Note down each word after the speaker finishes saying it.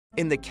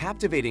In the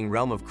captivating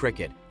realm of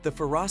cricket, the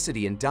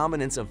ferocity and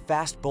dominance of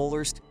fast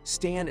bowlers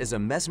stand as a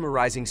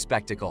mesmerizing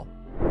spectacle.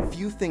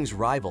 Few things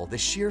rival the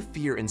sheer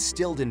fear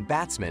instilled in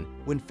batsmen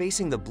when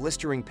facing the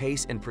blistering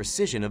pace and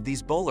precision of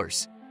these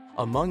bowlers.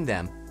 Among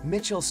them,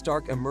 Mitchell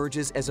Starc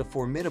emerges as a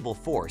formidable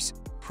force,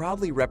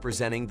 proudly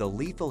representing the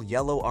lethal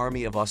Yellow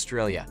Army of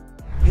Australia.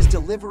 His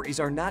deliveries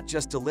are not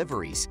just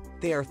deliveries,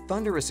 they are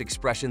thunderous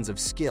expressions of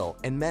skill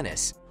and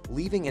menace,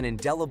 leaving an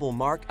indelible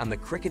mark on the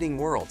cricketing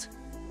world.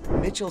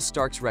 Mitchell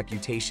Starc's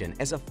reputation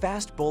as a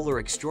fast bowler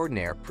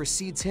extraordinaire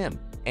precedes him,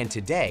 and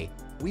today,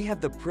 we have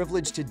the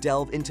privilege to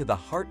delve into the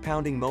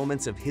heart-pounding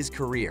moments of his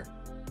career.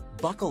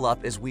 Buckle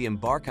up as we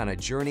embark on a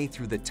journey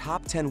through the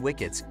top 10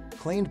 wickets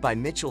claimed by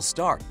Mitchell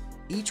Starc,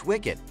 each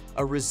wicket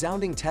a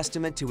resounding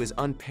testament to his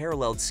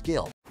unparalleled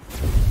skill.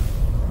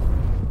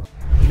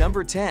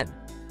 Number 10.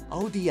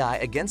 ODI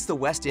against the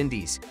West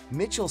Indies,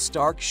 Mitchell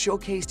Starc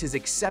showcased his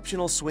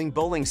exceptional swing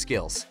bowling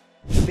skills.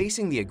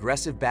 Facing the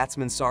aggressive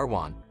batsman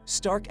Sarwan,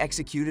 Starc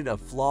executed a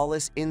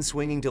flawless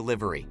in-swinging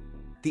delivery.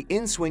 The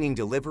in-swinging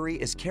delivery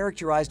is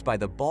characterized by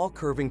the ball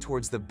curving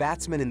towards the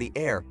batsman in the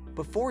air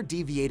before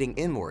deviating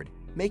inward,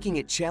 making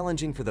it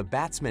challenging for the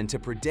batsman to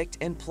predict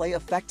and play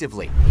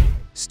effectively.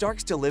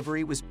 Starc's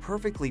delivery was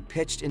perfectly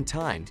pitched and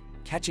timed,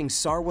 catching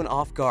Sarwan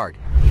off guard.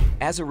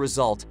 As a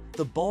result,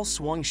 the ball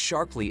swung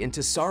sharply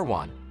into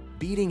Sarwan,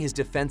 beating his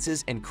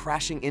defenses and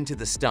crashing into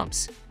the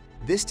stumps.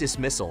 This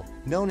dismissal,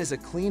 known as a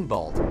clean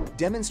bowled,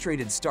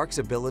 demonstrated Starc's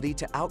ability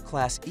to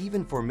outclass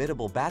even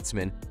formidable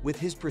batsmen with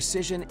his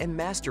precision and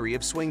mastery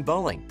of swing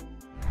bowling.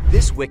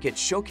 This wicket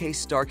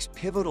showcased Starc's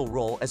pivotal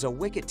role as a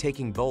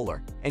wicket-taking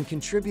bowler and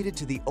contributed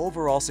to the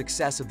overall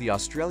success of the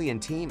Australian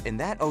team in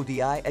that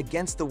ODI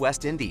against the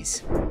West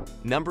Indies.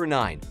 Number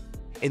 9.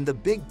 In the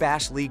Big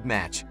Bash League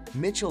match,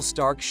 Mitchell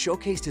Starc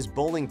showcased his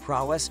bowling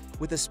prowess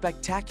with a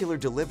spectacular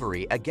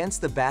delivery against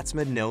the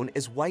batsman known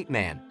as White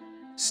Man.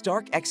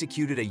 Starc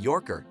executed a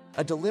Yorker,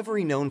 a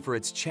delivery known for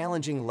its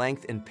challenging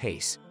length and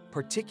pace,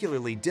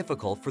 particularly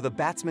difficult for the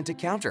batsman to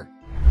counter.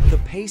 The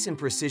pace and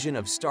precision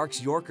of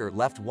Starc's Yorker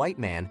left White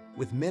Man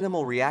with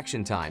minimal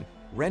reaction time,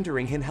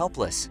 rendering him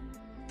helpless.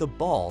 The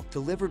ball,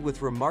 delivered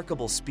with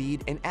remarkable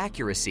speed and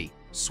accuracy,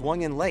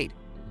 swung in late,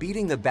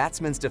 beating the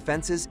batsman's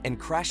defenses and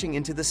crashing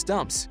into the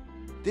stumps.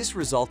 This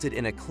resulted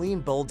in a clean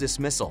bowled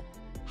dismissal,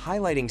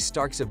 highlighting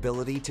Starc's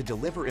ability to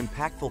deliver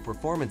impactful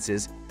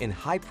performances in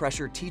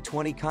high-pressure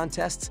T20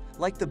 contests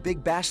like the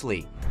Big Bash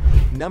League.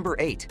 Number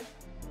 8.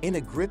 In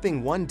a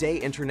gripping one-day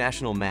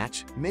international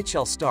match,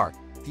 Mitchell Starc,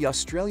 the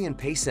Australian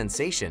pace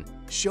sensation,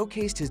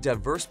 showcased his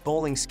diverse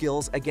bowling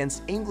skills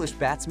against English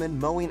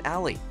batsman Moeen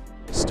Ali.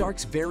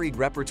 Starc's varied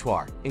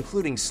repertoire,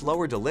 including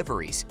slower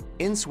deliveries,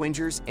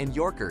 in-swingers, and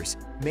Yorkers,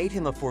 made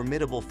him a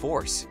formidable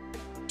force.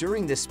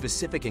 During this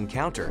specific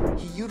encounter,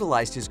 he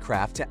utilized his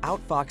craft to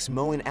outfox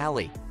Moeen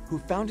Ali, who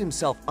found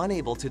himself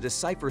unable to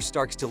decipher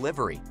Starc's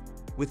delivery.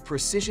 With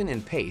precision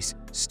and pace,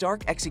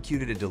 Starc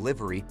executed a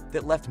delivery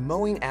that left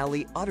Moeen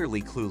Ali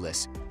utterly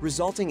clueless,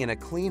 resulting in a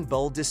clean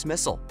bowled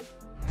dismissal.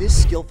 This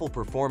skillful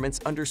performance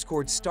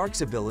underscored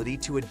Starc's ability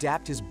to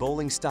adapt his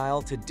bowling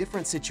style to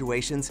different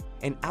situations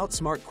and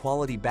outsmart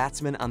quality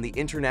batsmen on the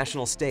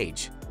international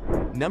stage.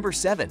 Number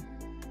 7.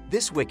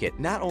 This wicket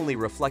not only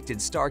reflected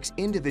Starc's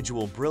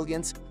individual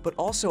brilliance, but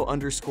also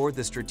underscored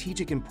the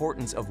strategic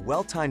importance of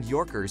well-timed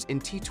Yorkers in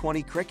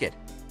T20 cricket.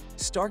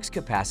 Starc's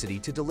capacity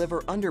to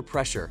deliver under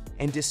pressure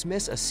and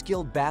dismiss a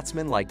skilled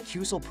batsman like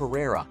Kusal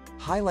Perera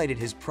highlighted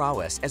his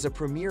prowess as a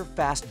premier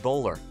fast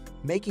bowler,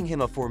 making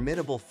him a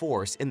formidable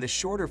force in the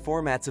shorter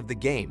formats of the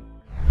game.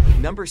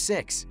 Number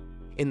 6.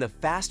 In the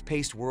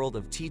fast-paced world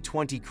of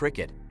T20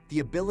 cricket, the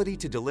ability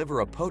to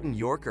deliver a potent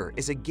Yorker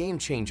is a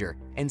game-changer,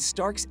 and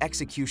Starc's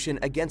execution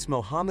against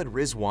Mohammad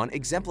Rizwan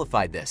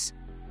exemplified this.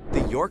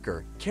 The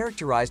Yorker,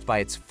 characterized by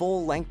its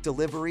full-length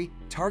delivery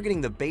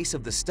targeting the base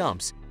of the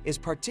stumps, is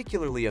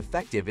particularly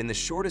effective in the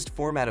shortest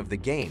format of the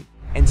game,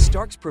 and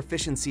Starc's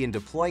proficiency in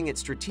deploying it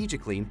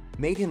strategically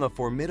made him a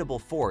formidable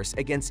force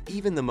against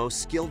even the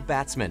most skilled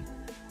batsmen.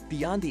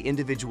 Beyond the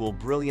individual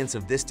brilliance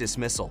of this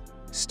dismissal,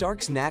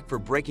 Starc's knack for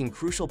breaking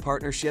crucial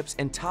partnerships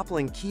and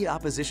toppling key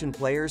opposition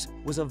players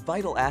was a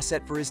vital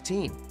asset for his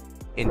team.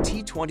 In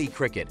T20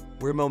 cricket,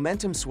 where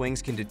momentum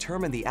swings can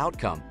determine the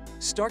outcome,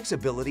 Starc's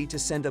ability to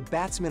send a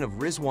batsman of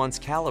Rizwan's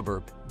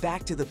caliber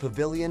back to the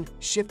pavilion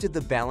shifted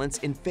the balance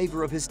in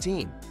favor of his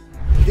team.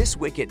 This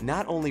wicket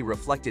not only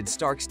reflected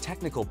Starc's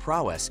technical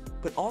prowess,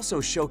 but also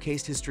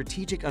showcased his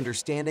strategic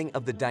understanding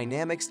of the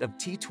dynamics of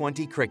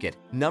T20 cricket.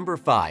 Number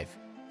 5.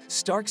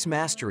 Starc's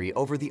mastery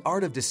over the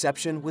art of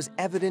deception was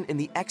evident in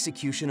the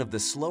execution of the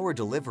slower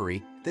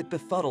delivery that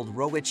befuddled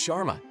Rohit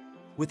Sharma.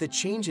 With a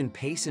change in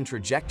pace and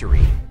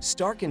trajectory,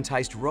 Starc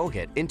enticed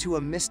Rohit into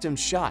a mistimed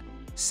shot,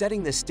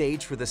 setting the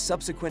stage for the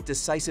subsequent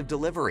decisive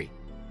delivery.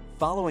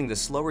 Following the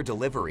slower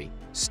delivery,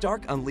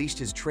 Starc unleashed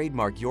his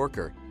trademark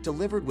Yorker,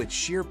 delivered with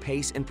sheer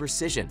pace and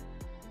precision.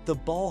 The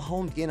ball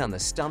homed in on the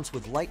stumps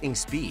with lightning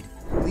speed,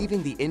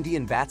 leaving the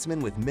Indian batsman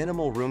with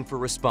minimal room for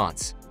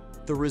response.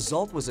 The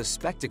result was a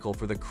spectacle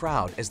for the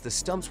crowd as the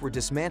stumps were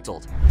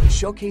dismantled,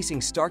 showcasing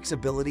Starc's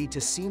ability to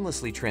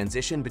seamlessly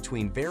transition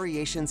between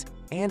variations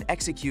and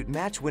execute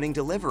match-winning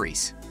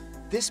deliveries.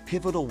 This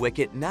pivotal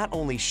wicket not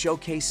only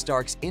showcased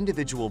Starc's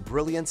individual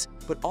brilliance,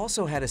 but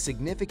also had a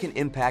significant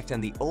impact on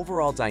the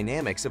overall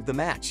dynamics of the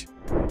match.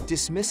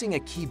 Dismissing a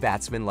key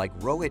batsman like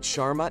Rohit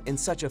Sharma in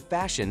such a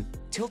fashion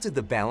tilted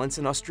the balance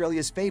in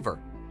Australia's favour,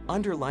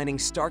 underlining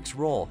Starc's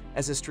role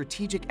as a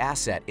strategic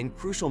asset in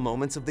crucial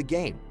moments of the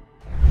game.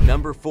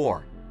 Number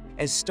 4.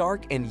 As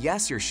Starc and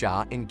Yasir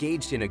Shah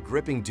engaged in a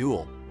gripping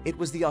duel, it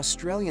was the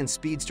Australian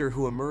speedster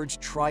who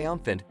emerged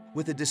triumphant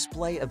with a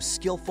display of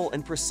skillful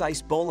and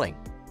precise bowling.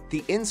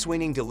 The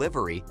in-swinging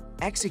delivery,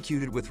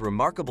 executed with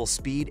remarkable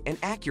speed and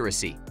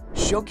accuracy,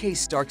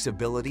 showcased Starc's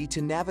ability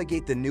to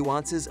navigate the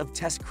nuances of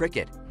Test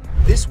cricket.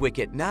 This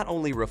wicket not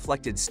only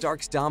reflected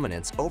Starc's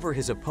dominance over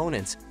his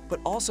opponents, but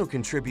also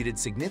contributed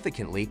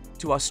significantly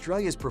to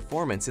Australia's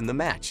performance in the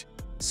match,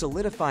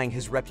 solidifying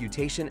his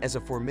reputation as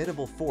a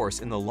formidable force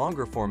in the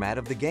longer format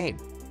of the game.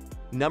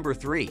 Number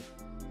 3.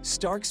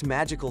 Starc's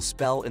magical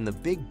spell in the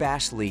Big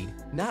Bash lead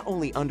not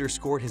only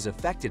underscored his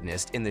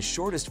effectiveness in the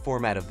shortest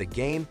format of the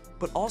game,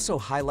 but also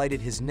highlighted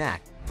his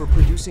knack for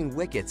producing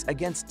wickets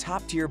against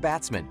top-tier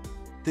batsmen.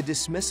 The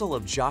dismissal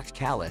of Jacques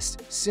Kallis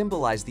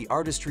symbolized the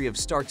artistry of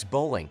Starc's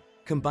bowling,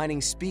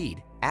 combining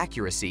speed,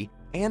 accuracy,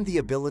 and the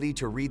ability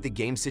to read the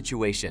game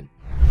situation.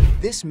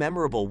 This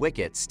memorable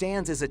wicket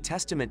stands as a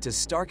testament to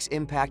Starc's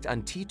impact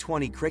on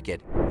T20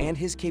 cricket and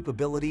his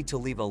capability to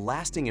leave a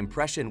lasting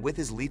impression with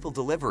his lethal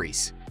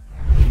deliveries.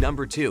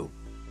 Number 2.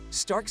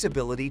 Starc's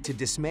ability to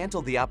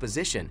dismantle the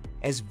opposition,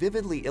 as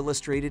vividly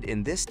illustrated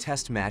in this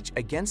test match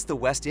against the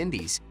West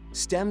Indies,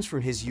 stems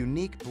from his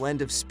unique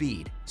blend of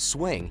speed,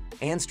 swing,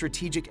 and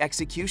strategic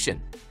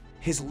execution.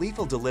 His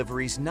lethal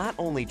deliveries not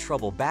only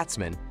trouble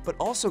batsmen, but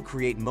also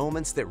create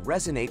moments that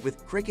resonate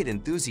with cricket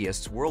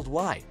enthusiasts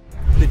worldwide.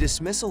 The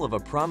dismissal of a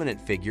prominent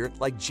figure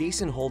like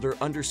Jason Holder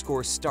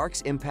underscores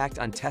Starc's impact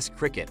on Test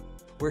cricket,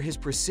 where his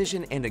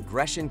precision and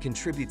aggression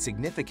contribute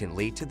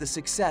significantly to the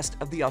success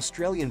of the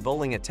Australian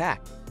bowling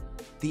attack.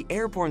 The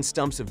airborne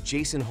stumps of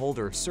Jason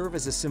Holder serve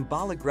as a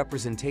symbolic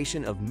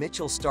representation of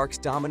Mitchell Starc's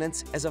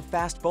dominance as a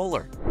fast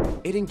bowler.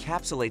 It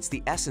encapsulates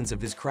the essence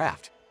of his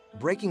craft,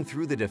 breaking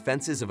through the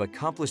defenses of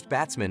accomplished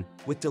batsmen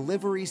with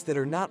deliveries that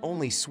are not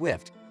only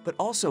swift, but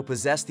also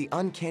possess the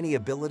uncanny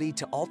ability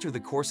to alter the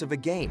course of a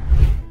game.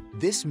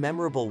 This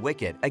memorable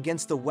wicket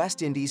against the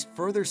West Indies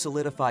further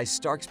solidifies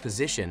Starc's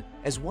position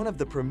as one of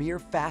the premier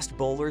fast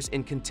bowlers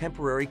in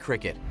contemporary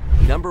cricket.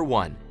 Number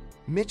 1.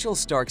 Mitchell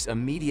Starc's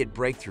immediate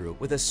breakthrough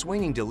with a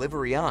swinging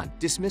delivery on,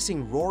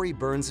 dismissing Rory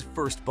Burns'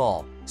 first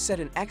ball, set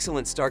an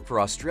excellent start for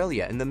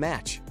Australia in the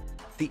match.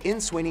 The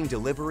in-swinging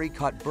delivery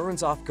caught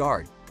Burns off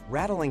guard,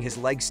 rattling his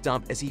leg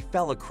stump as he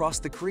fell across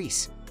the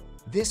crease.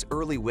 This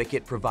early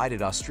wicket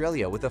provided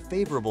Australia with a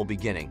favourable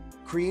beginning,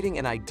 creating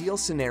an ideal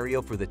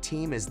scenario for the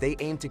team as they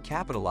aim to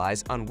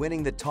capitalize on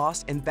winning the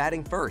toss and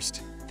batting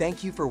first.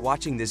 Thank you for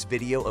watching this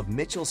video of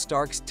Mitchell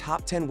Starc's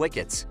top 10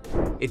 wickets.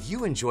 If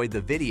you enjoyed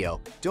the video,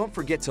 don't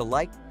forget to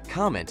like,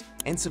 comment,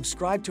 and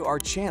subscribe to our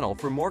channel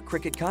for more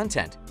cricket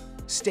content.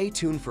 Stay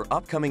tuned for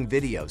upcoming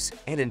videos,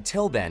 and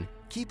until then,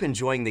 keep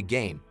enjoying the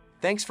game.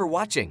 Thanks for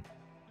watching.